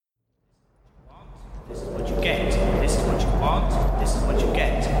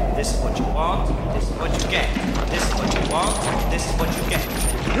This is what you want, this is what you get. This is what you want, this is what you get.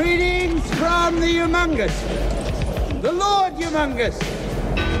 Greetings from the Humongous, the Lord Humongous,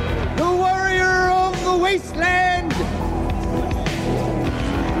 the warrior of the wasteland,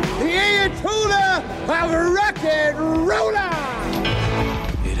 the Ayatollah of rock and roller.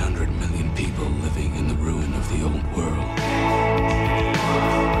 800 million people living in the ruin of the old world.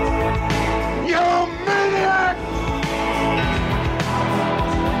 You maniac!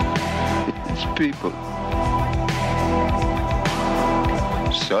 It's people.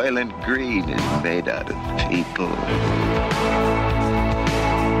 Soylent Green is made out of people.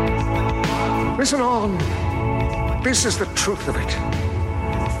 Listen on. This is the truth of it.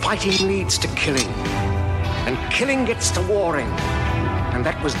 Fighting leads to killing, and killing gets to warring, and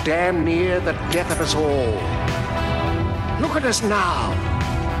that was damn near the death of us all. Look at us now,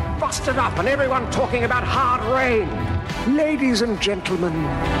 busted up and everyone talking about hard rain. Ladies and gentlemen,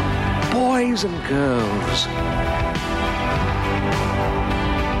 boys and girls,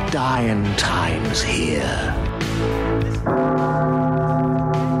 dying times here.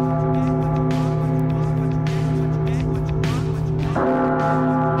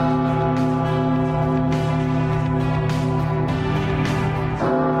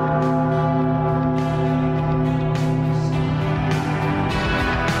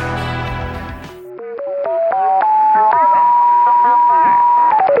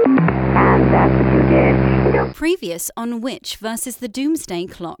 Previous on Witch versus the Doomsday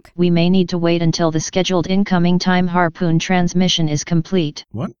Clock. We may need to wait until the scheduled incoming time harpoon transmission is complete.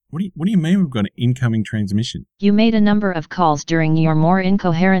 What? What do you mean we've got an incoming transmission? You made a number of calls during your more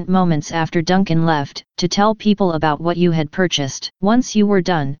incoherent moments after Duncan left, to tell people about what you had purchased. Once you were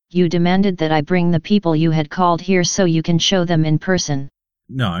done, you demanded that I bring the people you had called here so you can show them in person.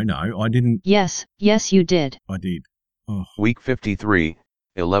 No, I didn't. Yes, you did. I did. Oh. Week 53,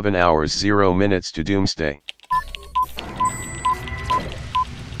 11 hours 0 minutes to Doomsday.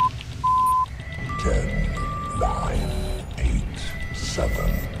 10, 9, 8,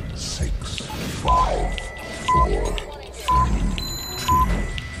 7, 6, 5, 4, 3,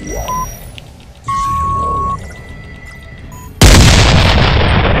 2, 1, 0.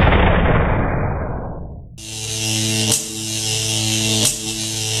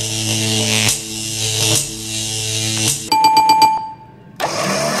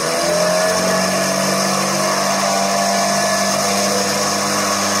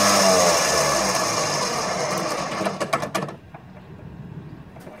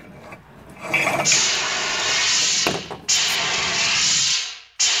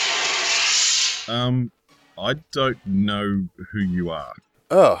 I don't know who you are.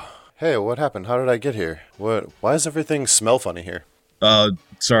 Oh, hey, what happened? How did I get here? Why does everything smell funny here?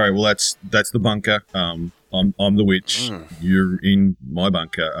 Sorry, well that's the bunker. I'm the witch. You're in my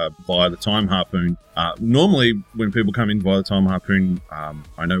bunker via the time harpoon. Normally when people come in via the time harpoon,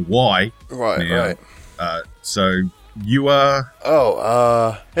 I know why. Right. So you are...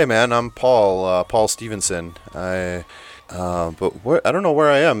 Hey man, I'm Paul Stevenson. But I don't know where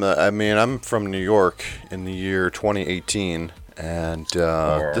I am. I mean, I'm from New York in the year 2018, and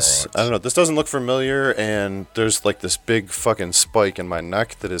this, I don't know, this doesn't look familiar, and there's like this big fucking spike in my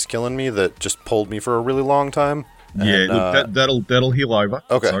neck that is killing me that just pulled me for a really long time. Yeah, and, look, that'll heal over.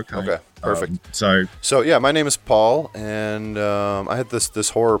 Okay, perfect. So yeah, my name is Paul, and I had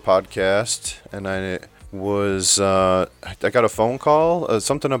this horror podcast, and I got a phone call,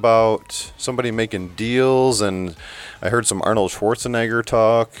 something about somebody making deals, and I heard some Arnold Schwarzenegger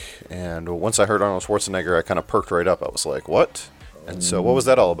talk, and once I heard Arnold Schwarzenegger, I kind of perked right up. I was like, what? And so what was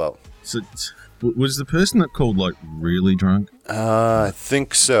that all about? So, was the person that called, like, really drunk? I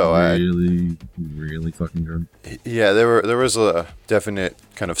think so. Really fucking drunk? Yeah, there was a definite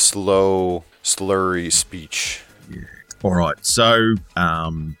kind of slow, slurry speech. Yeah. All right, so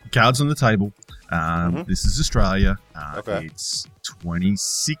cards on the table. This is Australia. Okay. It's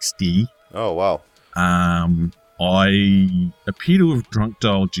 2060. Oh, wow. I appear to have drunk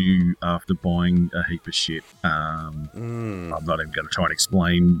dialed you after buying a heap of shit. I'm not even going to try and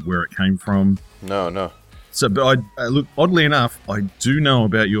explain where it came from. No. So, but I look, oddly enough, I do know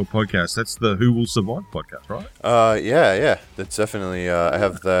about your podcast. That's the Who Will Survive podcast, right? Yeah. That's definitely, I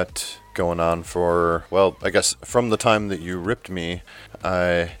have that going on for, well, I guess from the time that you ripped me,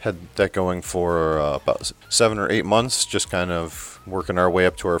 I had that going for about 7 or 8 months, just kind of working our way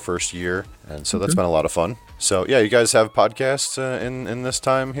up to our first year. And so that's been a lot of fun. So yeah, you guys have podcasts in this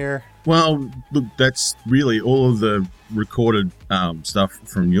time here? Well, look, that's really all of the recorded stuff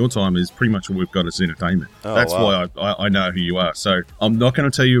from your time is pretty much what we've got as entertainment. Oh, that's wow. why I know who you are. So I'm not going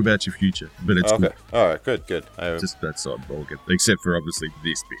to tell you about your future, but it's Okay. good. All right. Good. Just that's all good, except for obviously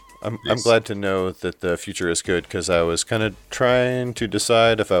this bit. I'm glad to know that the future is good because I was kind of trying to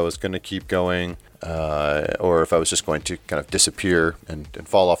decide if I was going to keep going or if I was just going to kind of disappear and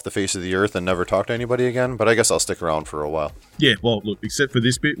fall off the face of the earth and never talk to anybody again. But I guess I'll stick around for a while. Yeah, well, look, except for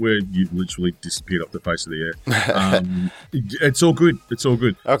this bit where you literally disappeared off the face of the earth. It's all good. It's all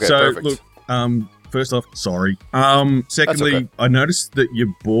good. Okay, so, perfect. look, first off, sorry. Secondly, okay. I noticed that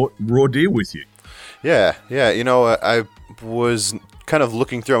you brought Raw Deal with you. Yeah. You know, I was kind of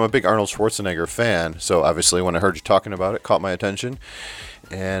looking through. I'm a big Arnold Schwarzenegger fan, so obviously when I heard you talking about it, caught my attention.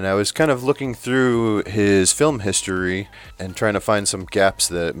 And I was kind of looking through his film history and trying to find some gaps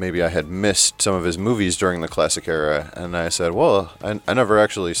that maybe I had missed some of his movies during the classic era. And I said, well, I never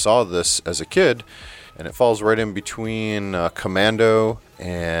actually saw this as a kid. And it falls right in between Commando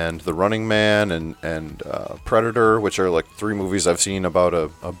and The Running Man and Predator, which are like 3 movies I've seen about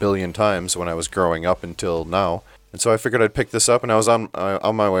a billion times when I was growing up until now. And so I figured I'd pick this up, and I was on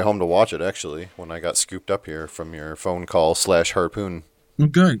my way home to watch it, actually, when I got scooped up here from your phone call /harpoon.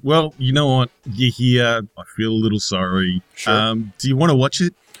 Okay, well, you know what? You're here. I feel a little sorry. Sure. Do you want to watch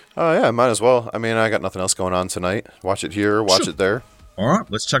it? Oh, yeah, might as well. I mean, I got nothing else going on tonight. Watch it here, watch it there. All right,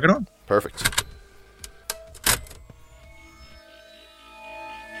 let's chuck it on. Perfect.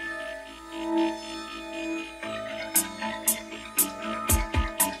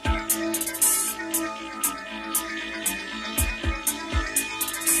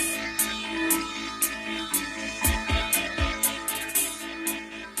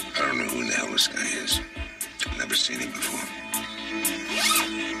 I don't know who the hell this guy is. I've never seen him before.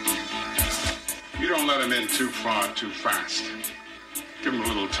 You don't let him in too far, too fast. Give him a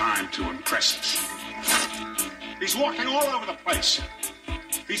little time to impress us. He's walking all over the place.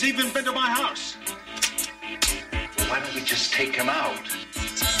 He's even been to my house. Well, why don't we just take him out?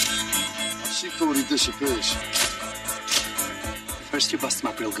 I'll see to it he disappears. First, you bust him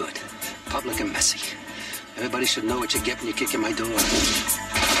up real good. Public and messy. Everybody should know what you get when you kick in my door.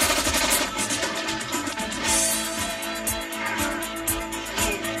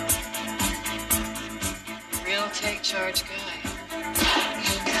 Real take charge guy.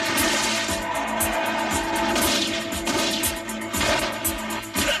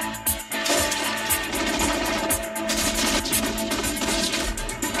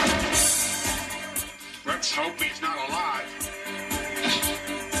 Let's hope he's not alive.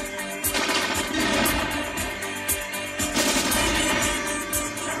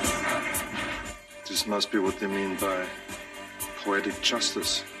 This must be what they mean by poetic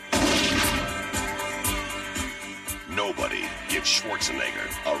justice. Nobody gives Schwarzenegger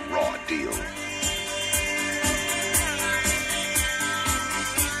a raw deal.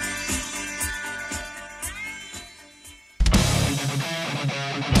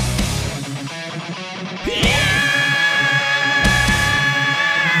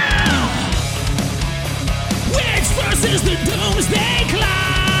 Which versus the Doomsday Clock?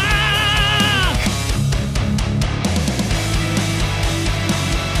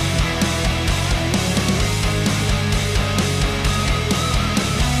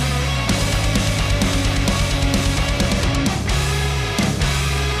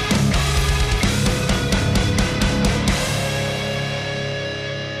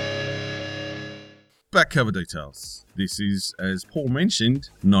 Back cover details. This is, as Paul mentioned,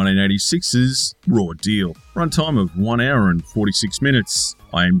 1986's Raw Deal. Runtime of 1 hour and 46 minutes.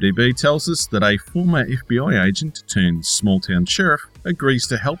 IMDb tells us that a former FBI agent turned small-town sheriff agrees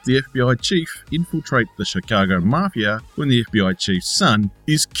to help the FBI chief infiltrate the Chicago Mafia when the FBI chief's son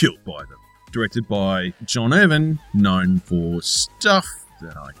is killed by them. Directed by John Irvin, known for stuff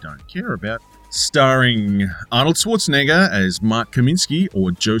that I don't care about. Starring Arnold Schwarzenegger as Mark Kaminsky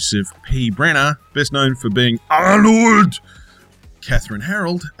or Joseph P. Brenner, best known for being Arnold. Catherine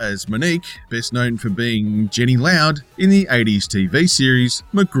Harold as Monique, best known for being Jenny Loud in the 80s TV series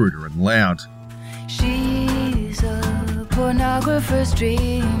Magruder and Loud. She's a pornographer's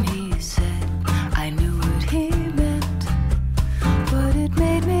dream, he said. I knew what he meant, but it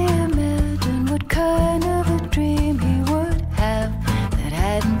made me imagine what kind of a dream he would have that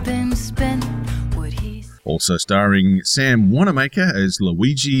hadn't been spent. Also starring Sam Wanamaker as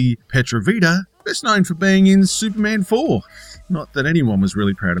Luigi Petrovita, best known for being in Superman 4. Not that anyone was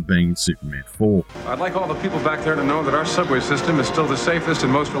really proud of being in Superman 4. I'd like all the people back there to know that our subway system is still the safest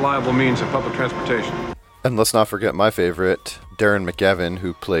and most reliable means of public transportation. And let's not forget my favorite, Darren McGavin,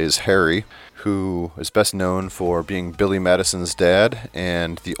 who plays Harry, who is best known for being Billy Madison's dad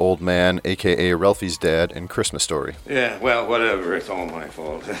and the old man, aka Ralphie's dad, in Christmas Story. Yeah, well, whatever. It's all my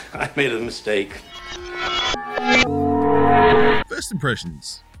fault. I made a mistake. First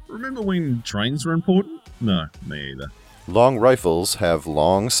impressions. Remember when trains were important? No, me either. Long rifles have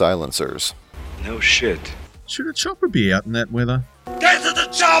long silencers. No shit. Should a chopper be out in that weather? Get to the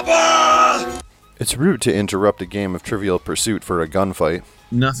chopper! It's rude to interrupt a game of Trivial Pursuit for a gunfight.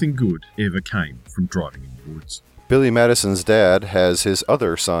 Nothing good ever came from driving in the woods. Billy Madison's dad has his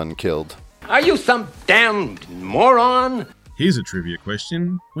other son killed. Are you some damn moron? Here's a trivia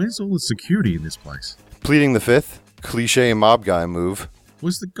question. Where's all the security in this place? Pleading the fifth, cliche mob guy move.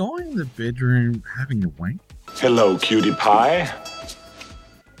 Was the guy in the bedroom having a wank? Hello, cutie pie.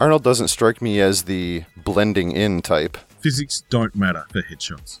 Arnold doesn't strike me as the blending in type. Physics don't matter for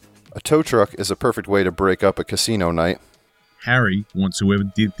headshots. A tow truck is a perfect way to break up a casino night. Harry wants whoever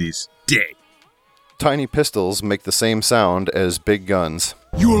did this dead. Tiny pistols make the same sound as big guns.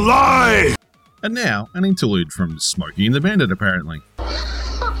 You lie! And now, an interlude from Smokey and the Bandit, apparently.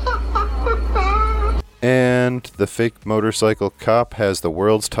 And the fake motorcycle cop has the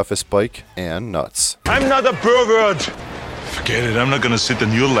world's toughest bike and nuts. I'm not a pervert. Forget it, I'm not gonna sit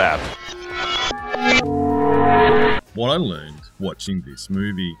in your lap. What I learned watching this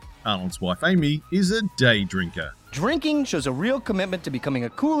movie, Arnold's wife Amy is a day drinker. Drinking shows a real commitment to becoming a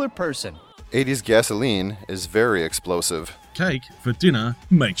cooler person. 80s gasoline is very explosive. Cake for dinner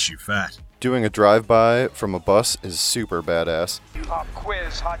makes you fat. Doing a drive-by from a bus is super badass. Pop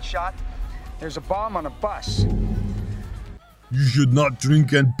quiz, hotshot. There's a bomb on a bus. You should not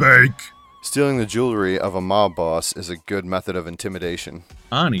drink and bake. Stealing the jewelry of a mob boss is a good method of intimidation.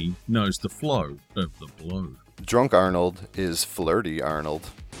 Arnie knows the flow of the blow. Drunk Arnold is flirty Arnold.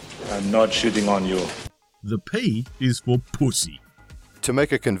 I'm not shitting on you. The P is for pussy. To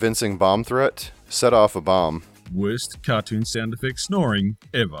make a convincing bomb threat, set off a bomb. Worst cartoon sound effect snoring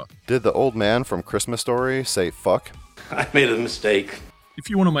ever. Did the old man from Christmas Story say fuck? I made a mistake. If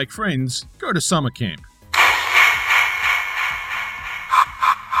you want to make friends, go to summer camp.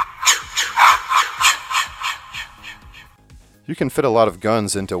 You can fit a lot of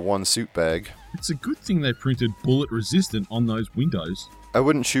guns into one suit bag. It's a good thing they printed bullet resistant on those windows. I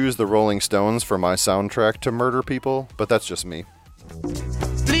wouldn't choose the Rolling Stones for my soundtrack to murder people, but that's just me.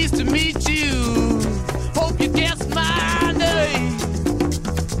 Pleased to meet you. Hope you guessed my name.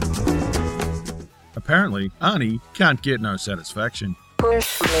 Apparently, Arnie can't get no satisfaction.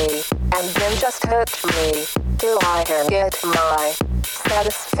 Push me, and then just hurt me, till I can get my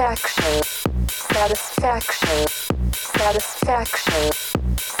satisfaction. Satisfaction. Satisfaction.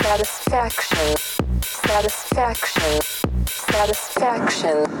 Satisfaction. Satisfaction.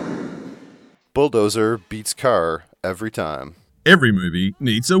 Satisfaction. Bulldozer beats car every time. Every movie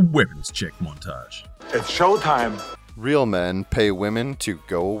needs a weapons check montage. It's showtime. Real men pay women to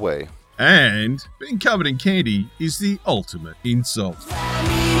go away. And being covered in candy is the ultimate insult.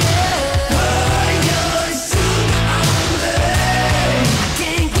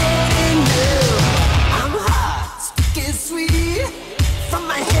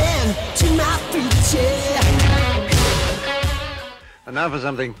 And now for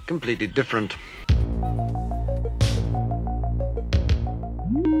something completely different.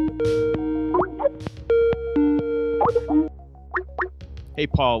 Hey,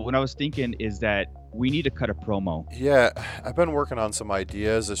 Paul, what I was thinking is that we need to cut a promo. Yeah, I've been working on some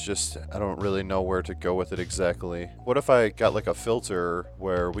ideas. It's just, I don't really know where to go with it exactly. What if I got like a filter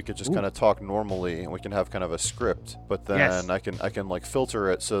where we could just kind of talk normally and we can have kind of a script, but then Yes. I can like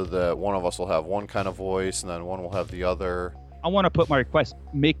filter it so that one of us will have one kind of voice and then one will have the other. I want to put my request.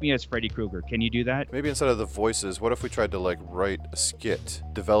 Make me as Freddy Krueger. Can you do that? Maybe instead of the voices, what if we tried to like write a skit,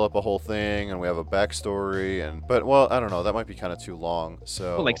 develop a whole thing, and we have a backstory? But well, I don't know. That might be kind of too long.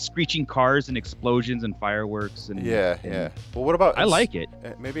 So Like screeching cars and explosions and fireworks and yeah. Well, what about? I like it.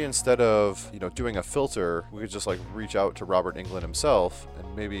 Maybe instead of doing a filter, we could just like reach out to Robert Englund himself,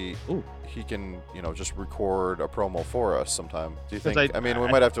 and maybe he can just record a promo for us sometime. Do you think? I mean, we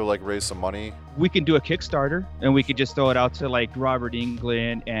might have to like raise some money. We can do a Kickstarter and we could just throw it out to like Robert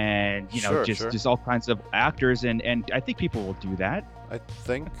Englund and Sure. just all kinds of actors and I think people will do that. I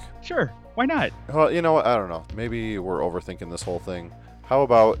think. Sure. Why not? Well, you know what? I don't know. Maybe we're overthinking this whole thing. How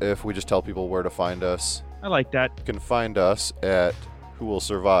about if we just tell people where to find us? I like that. You can find us at Who Will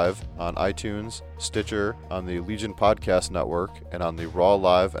Survive on iTunes, Stitcher, on the Legion Podcast Network, and on the Raw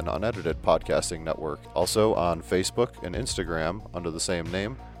Live and Unedited Podcasting Network. Also on Facebook and Instagram under the same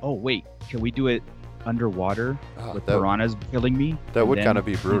name. Oh, wait. Can we do it underwater with that- piranhas killing me. That and would then- kind of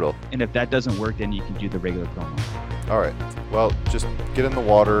be brutal. And if that doesn't work, then you can do the regular promo. All right. Well, just get in the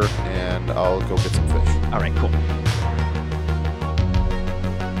water and I'll go get some fish. All right, cool.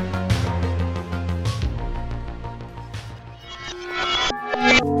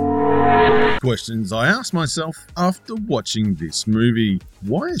 Questions I asked myself after watching this movie.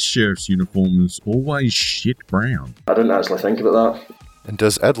 Why are sheriff's uniforms always shit brown? I didn't actually think about that. And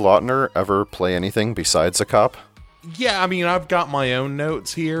does Ed Lautner ever play anything besides a cop? Yeah, I mean, I've got my own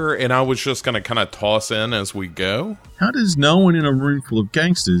notes here, and I was just going to kind of toss in as we go. How does no one in a room full of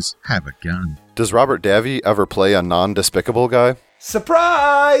gangsters have a gun? Does Robert Davi ever play a non-despicable guy?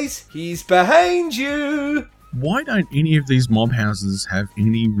 Surprise! He's behind you! Why don't any of these mob houses have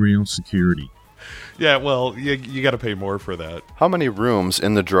any real security? Yeah, well, you got to pay more for that. How many rooms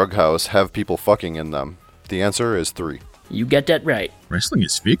in the drug house have people fucking in them? The answer is 3. You get that right. Wrestling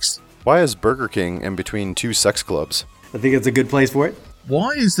is fixed. Why is Burger King in between 2 sex clubs? I think it's a good place for it. Why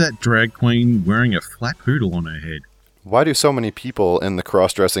is that drag queen wearing a flat poodle on her head? Why do so many people in the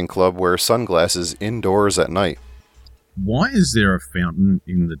cross-dressing club wear sunglasses indoors at night? Why is there a fountain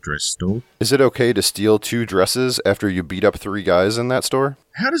in the dress store? Is it okay to steal 2 dresses after you beat up 3 guys in that store?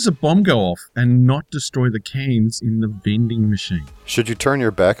 How does a bomb go off and not destroy the cans in the vending machine? Should you turn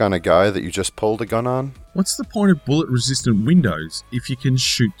your back on a guy that you just pulled a gun on? What's the point of bullet-resistant windows if you can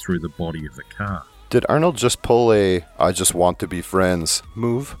shoot through the body of the car? Did Arnold just pull a "I just want to be friends"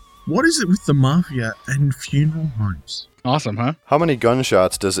 move? What is it with the mafia and funeral homes? Awesome, huh? How many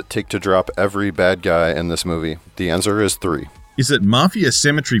gunshots does it take to drop every bad guy in this movie? The answer is 3. Is it Mafia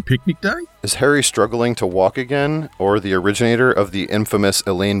Cemetery Picnic Day? Is Harry struggling to walk again, or the originator of the infamous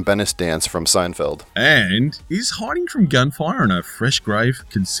Elaine Bennis dance from Seinfeld? And is hiding from gunfire in a fresh grave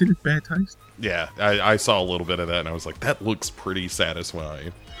considered bad taste? Yeah, I saw a little bit of that, and I was like, that looks pretty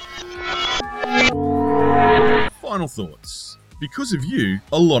satisfying. Final thoughts. Because of you,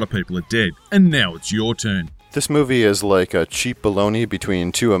 a lot of people are dead, and now it's your turn. This movie is like a cheap bologna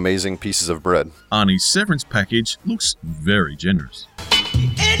between 2 amazing pieces of bread. Arnie's severance package looks very generous.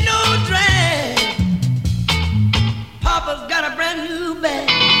 Ain't no drag. Papa's got a brand new bag.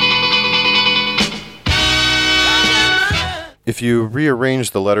 If you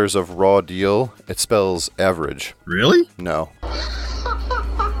rearrange the letters of Raw Deal, it spells average. Really? No.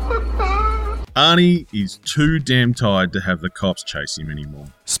 Arnie is too damn tired to have the cops chase him anymore.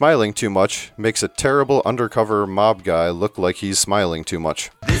 Smiling too much makes a terrible undercover mob guy look like he's smiling too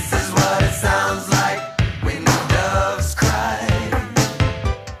much. This is what it sounds like when the doves cry.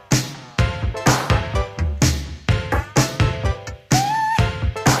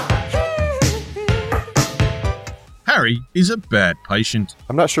 Harry is a bad patient.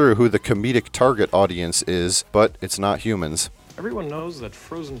 I'm not sure who the comedic target audience is, but it's not humans. Everyone knows that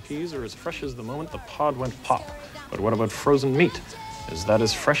frozen peas are as fresh as the moment the pod went pop. But what about frozen meat? Is that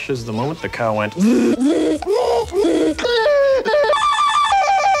as fresh as the moment the cow went...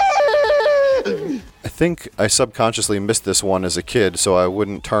 I think I subconsciously missed this one as a kid, so I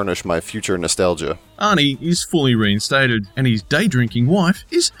wouldn't tarnish my future nostalgia. Arnie is fully reinstated, and his day-drinking wife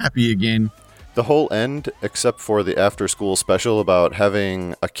is happy again. The whole end, except for the after-school special about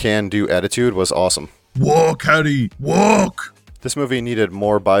having a can-do attitude, was awesome. Walk, Harry, walk! This movie needed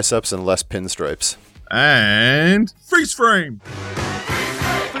more biceps and less pinstripes. And freeze frame!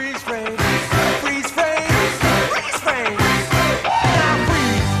 Freeze frame, freeze frame, freeze frame. Now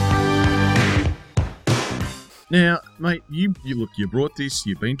freeze. Now, mate, you brought this,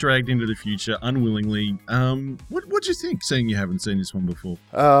 you've been dragged into the future unwillingly. What'd you think, seeing you haven't seen this one before?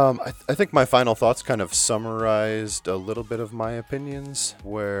 I think my final thoughts kind of summarized a little bit of my opinions,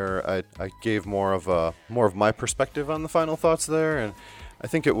 where I gave more of my perspective on the final thoughts there, and I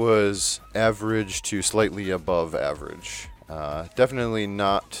think it was average to slightly above average. Definitely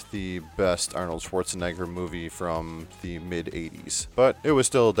not the best Arnold Schwarzenegger movie from the mid-'80s, but it was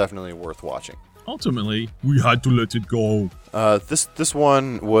still definitely worth watching. Ultimately, we had to let it go. This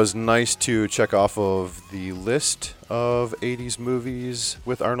one was nice to check off of the list of 80s movies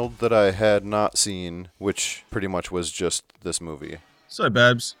with Arnold that I had not seen, which pretty much was just this movie. So,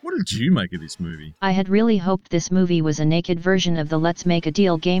 Babs, what did you make of this movie? I had really hoped this movie was a naked version of the Let's Make a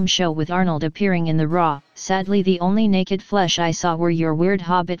Deal game show with Arnold appearing in the Raw. Sadly, the only naked flesh I saw were your weird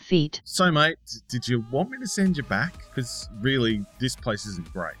hobbit feet. So, mate, did you want me to send you back? Because, really, this place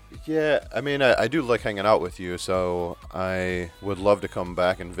isn't great. Yeah, I mean, I do like hanging out with you, so I would love to come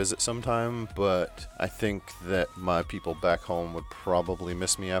back and visit sometime, but I think that my people back home would probably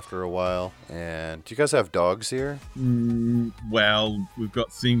miss me after a while. And do you guys have dogs here? Well, we've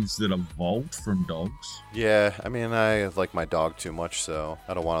got things that evolved from dogs. Yeah, I mean, I like my dog too much, so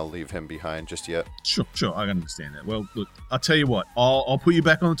I don't want to leave him behind just yet. Sure, I can understand that. Well, look, I'll tell you what, I'll put you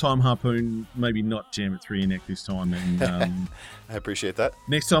back on the time harpoon, maybe not jam it through your neck this time, and I appreciate that.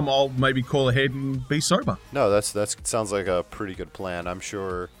 Next time I'll maybe call ahead and be sober. No, that sounds like a pretty good plan. I'm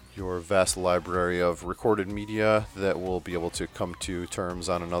sure your vast library of recorded media that we'll be able to come to terms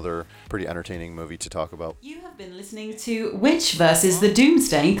on another pretty entertaining movie to talk about. You have been listening to Witch vs. the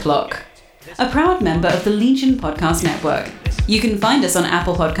Doomsday Clock, a proud member of the Legion Podcast Network. You can find us on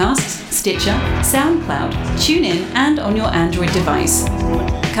Apple Podcasts, Stitcher, SoundCloud, TuneIn, and on your Android device.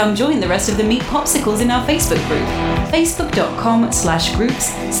 Come join the rest of the Meat Popsicles in our Facebook group,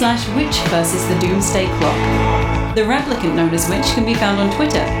 facebook.com/groups/Witch vs. the Doomsday Clock. The replicant known as Witch can be found on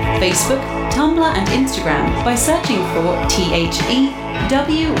Twitter, Facebook, Tumblr, and Instagram by searching for THEWYCH.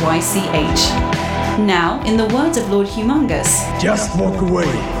 Now, in the words of Lord Humongous, just walk away,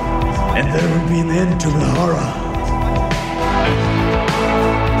 and there will be an end to the horror.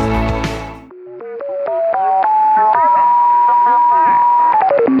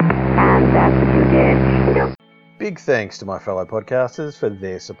 Big thanks to my fellow podcasters for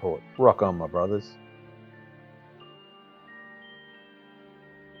their support. Rock on, my brothers.